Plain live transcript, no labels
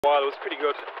while. It was pretty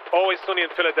good. Always Sunny in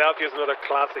Philadelphia is another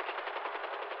classic.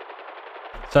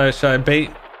 Sorry, should I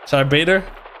bait her?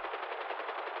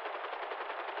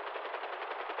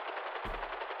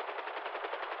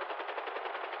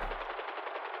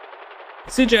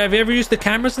 CJ, have you ever used the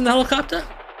cameras in the helicopter?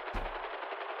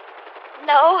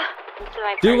 No. This is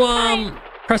my first time.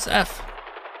 Press F.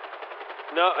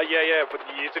 No, yeah, but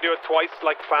you have to do it twice,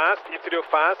 like fast. You have to do it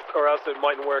fast, or else it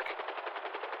mightn't work.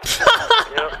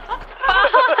 Yeah.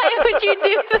 Why would you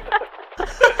do that?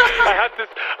 I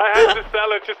had to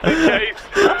sell it just in case.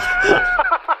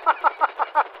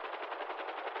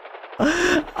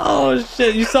 Oh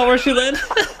shit! You saw where she landed?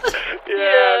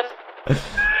 Yes.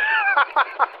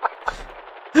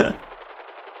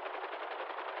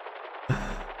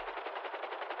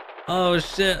 Oh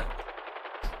shit!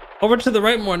 Over to the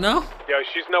right more now. Yeah,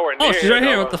 she's nowhere near. Oh, she's right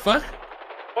here. What the fuck?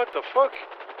 What the fuck?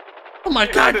 Oh my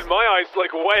She god! landed my eyes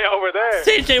like way over there.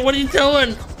 CJ, what are you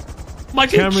doing? My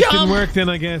Cameras didn't work then,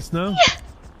 I guess. No.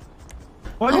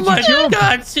 Why Oh did my you jump?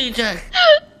 god, CJ!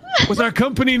 Was our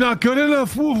company not good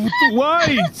enough? Why,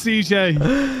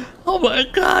 CJ? Oh my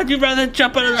god! You'd rather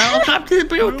jump out of the helicopter than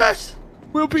be with us?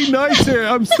 We'll be nicer.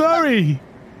 I'm sorry.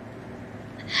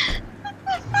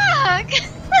 Fuck.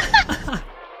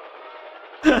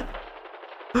 How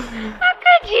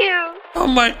could you? Oh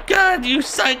my god, you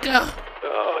psycho!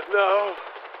 Oh no.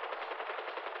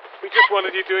 We just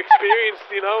wanted you to experience,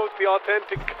 the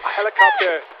authentic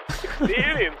helicopter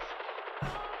experience.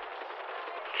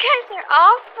 You guys are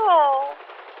awful.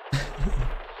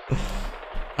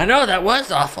 I know, that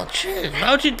was awful. Jeez,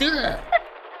 why would you do that?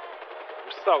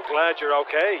 I'm so glad you're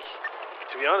okay,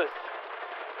 to be honest.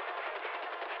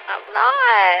 I'm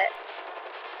not.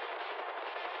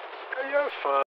 You're fine.